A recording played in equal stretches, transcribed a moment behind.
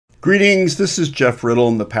Greetings, this is Jeff Riddle.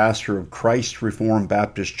 I'm the pastor of Christ Reformed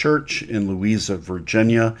Baptist Church in Louisa,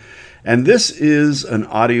 Virginia. And this is an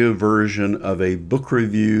audio version of a book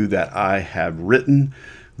review that I have written.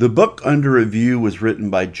 The book under review was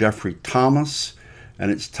written by Geoffrey Thomas,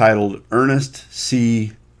 and it's titled Ernest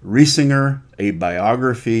C. Reisinger, a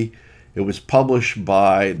Biography. It was published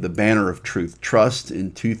by the Banner of Truth Trust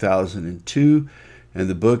in 2002, and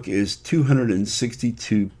the book is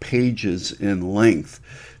 262 pages in length.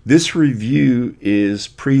 This review is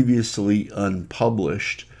previously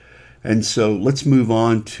unpublished, and so let's move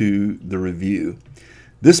on to the review.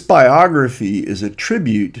 This biography is a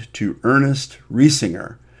tribute to Ernest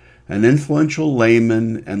Reisinger, an influential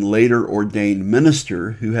layman and later ordained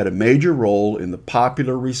minister who had a major role in the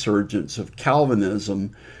popular resurgence of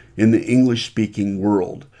Calvinism in the English-speaking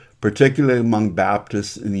world, particularly among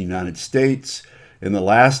Baptists in the United States in the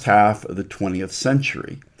last half of the 20th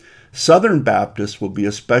century. Southern Baptists will be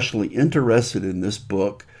especially interested in this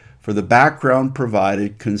book for the background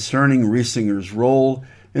provided concerning Reisinger's role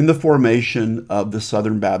in the formation of the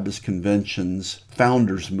Southern Baptist Convention's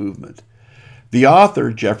founders movement. The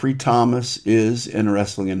author, Geoffrey Thomas, is,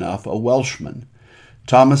 interestingly enough, a Welshman.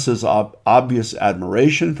 Thomas's obvious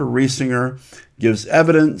admiration for Reisinger gives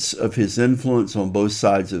evidence of his influence on both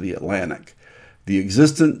sides of the Atlantic. The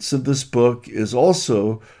existence of this book is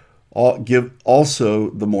also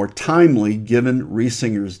the more timely given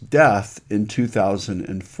Reisinger's death in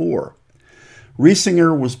 2004.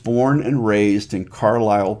 Reisinger was born and raised in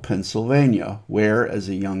Carlisle, Pennsylvania, where, as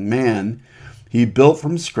a young man, he built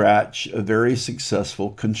from scratch a very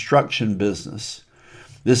successful construction business.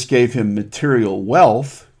 This gave him material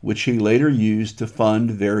wealth, which he later used to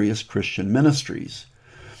fund various Christian ministries.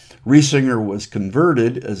 Reisinger was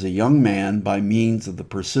converted as a young man by means of the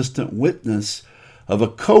persistent witness of a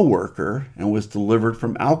co-worker and was delivered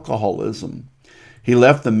from alcoholism. He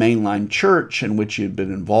left the mainline church in which he had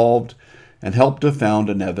been involved and helped to found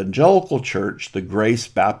an evangelical church, the Grace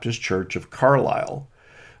Baptist Church of Carlisle.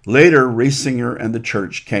 Later, Reisinger and the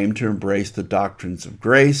church came to embrace the doctrines of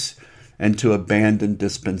grace and to abandon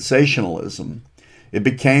dispensationalism. It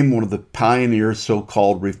became one of the pioneer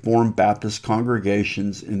so-called Reformed Baptist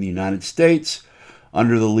congregations in the United States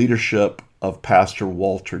under the leadership of Pastor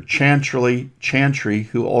Walter Chantry,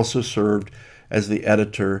 who also served as the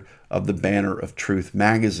editor of the Banner of Truth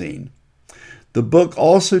magazine. The book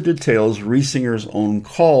also details Reisinger's own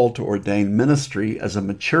call to ordain ministry as a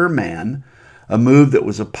mature man, a move that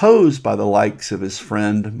was opposed by the likes of his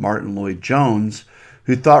friend Martin Lloyd-Jones,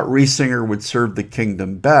 who thought Reisinger would serve the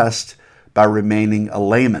kingdom best by remaining a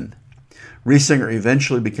layman. Reisinger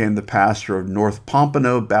eventually became the pastor of North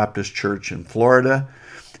Pompano Baptist Church in Florida.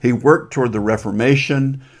 He worked toward the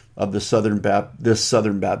reformation of this Southern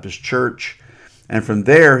Baptist church, and from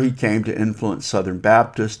there he came to influence Southern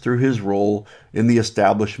Baptists through his role in the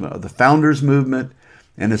establishment of the Founders Movement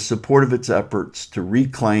and his support of its efforts to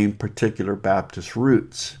reclaim particular Baptist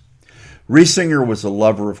roots. Reisinger was a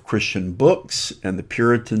lover of Christian books and the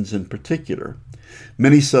Puritans in particular.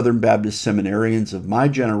 Many Southern Baptist seminarians of my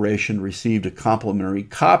generation received a complimentary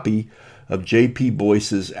copy of J.P.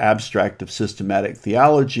 Boyce's Abstract of Systematic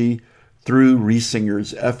Theology through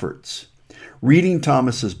Reisinger's efforts. Reading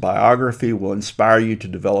Thomas's biography will inspire you to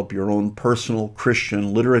develop your own personal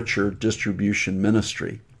Christian literature distribution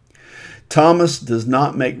ministry. Thomas does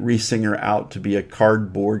not make Reisinger out to be a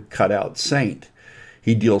cardboard cutout saint.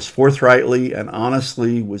 He deals forthrightly and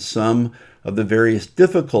honestly with some of the various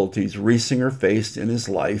difficulties Reisinger faced in his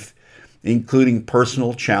life, including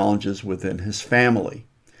personal challenges within his family.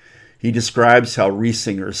 He describes how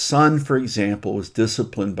Reisinger's son, for example, was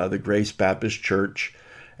disciplined by the Grace Baptist Church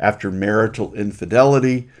after marital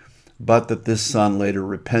infidelity, but that this son later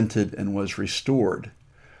repented and was restored.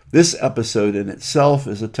 This episode in itself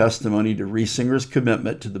is a testimony to Reisinger's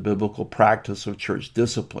commitment to the biblical practice of church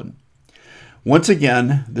discipline. Once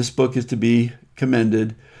again, this book is to be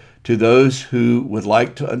commended to those who would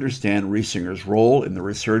like to understand Reisinger's role in the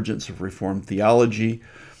resurgence of Reformed theology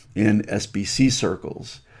in SBC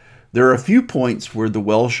circles. There are a few points where the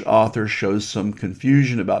Welsh author shows some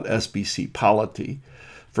confusion about SBC polity.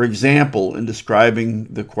 For example, in describing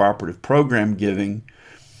the cooperative program giving,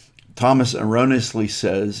 Thomas erroneously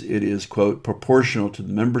says it is, quote, proportional to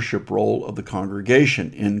the membership roll of the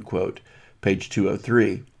congregation, end quote, page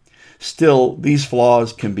 203. Still, these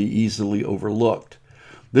flaws can be easily overlooked.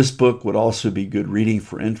 This book would also be good reading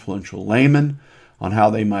for influential laymen on how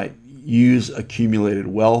they might use accumulated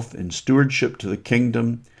wealth in stewardship to the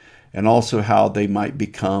kingdom, and also how they might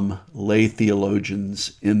become lay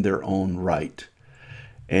theologians in their own right.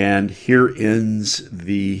 And here ends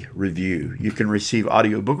the review. You can receive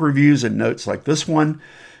audiobook reviews and notes like this one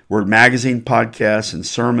Word Magazine podcasts and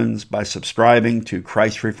sermons by subscribing to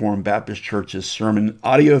Christ Reformed Baptist Church's sermon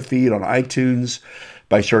audio feed on iTunes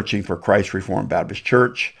by searching for Christ Reformed Baptist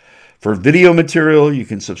Church. For video material, you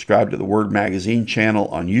can subscribe to the Word Magazine channel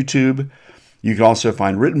on YouTube. You can also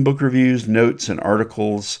find written book reviews, notes, and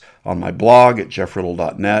articles on my blog at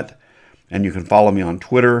geoffriddle.net. And you can follow me on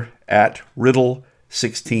Twitter at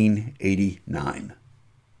Riddle1689.